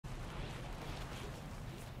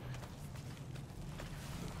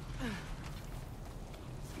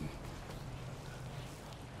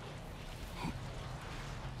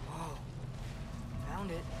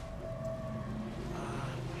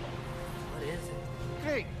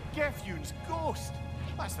Gefjun's ghost!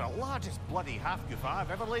 That's the largest bloody half-goof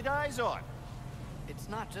I've ever laid eyes on. It's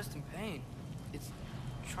not just in pain. It's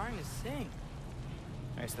trying to sing.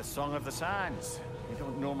 It's the Song of the Sands. They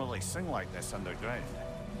don't normally sing like this underground.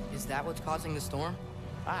 Is that what's causing the storm?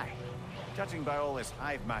 Aye. Judging by all this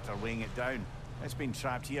hive matter weighing it down, it's been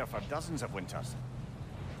trapped here for dozens of winters.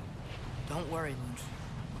 Don't worry, Lunch.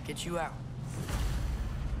 I'll get you out.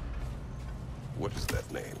 What is that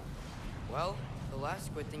name? Well, the last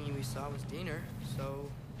squid thingy we saw was Diener, so...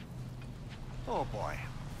 Oh boy.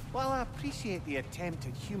 While I appreciate the attempt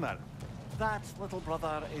at humor, that, little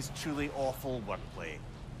brother, is truly awful wordplay.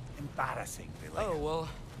 Embarrassing, really. Oh, well,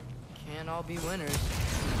 can't all be winners.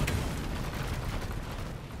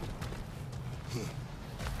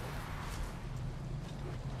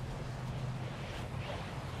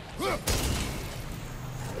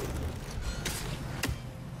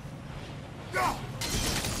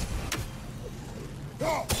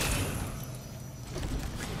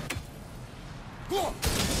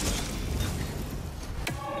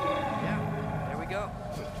 Yeah, there we go.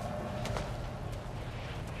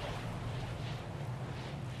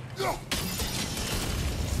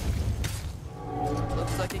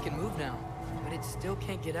 Looks like it can move now, but it still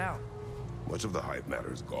can't get out. Much of the hive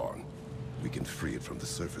matter is gone. We can free it from the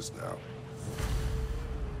surface now.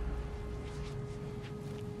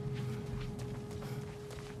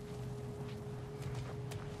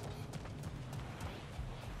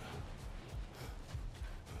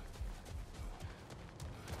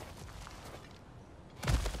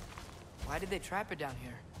 Why did they trap it down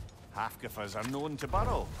here? Half-goofers are known to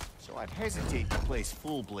burrow, so I'd hesitate to place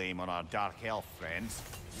full blame on our dark elf friends.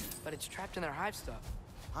 But it's trapped in their hive stuff.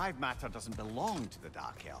 Hive matter doesn't belong to the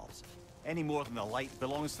Dark Elves, any more than the light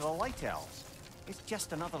belongs to the Light Elves. It's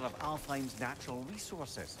just another of Alfheim's natural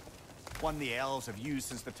resources, one the elves have used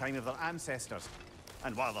since the time of their ancestors.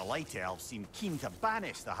 And while the Light Elves seem keen to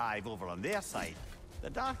banish the hive over on their side, the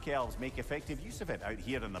Dark Elves make effective use of it out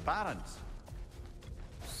here in the Barrens.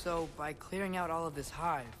 So, by clearing out all of this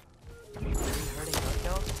hive, are you really hurting Dark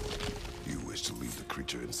Elves? You wish to leave the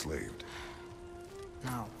creature enslaved?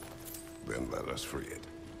 No. Then let us free it.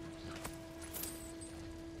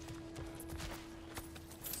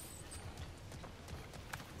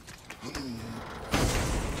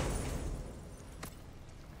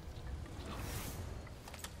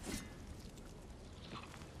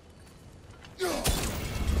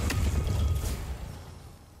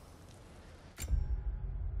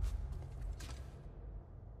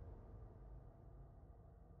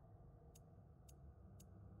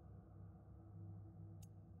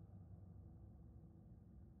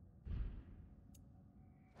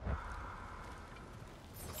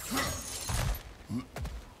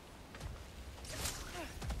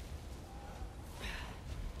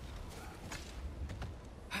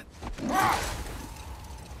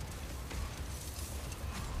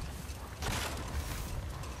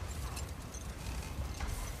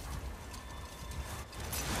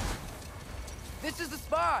 This is the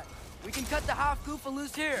spot! We can cut the half-goof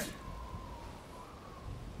loose here!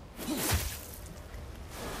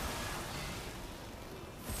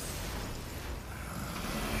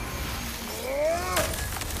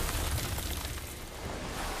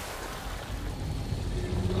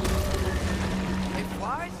 It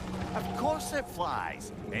flies? Of course it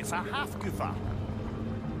flies. It's a half-goofer.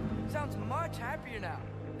 Sounds much happier now.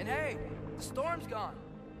 And hey, the storm's gone.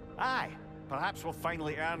 Aye. Perhaps we'll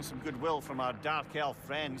finally earn some goodwill from our Dark Elf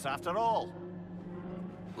friends after all.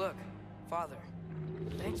 Look, Father,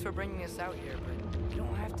 thanks for bringing us out here, but you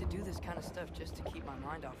don't have to do this kind of stuff just to keep my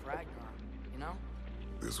mind off Ragnarok, you know?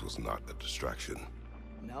 This was not a distraction.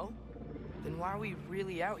 No? Then why are we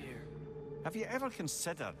really out here? Have you ever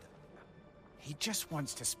considered... He just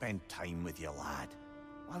wants to spend time with you, lad.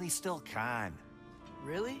 While he still can.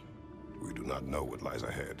 Really? We do not know what lies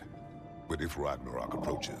ahead. But if Ragnarok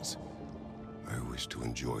approaches, I wish to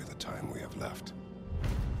enjoy the time we have left.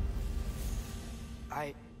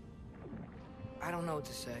 I don't know what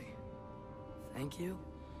to say. Thank you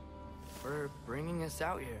for bringing us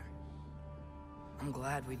out here. I'm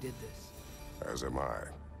glad we did this. As am I.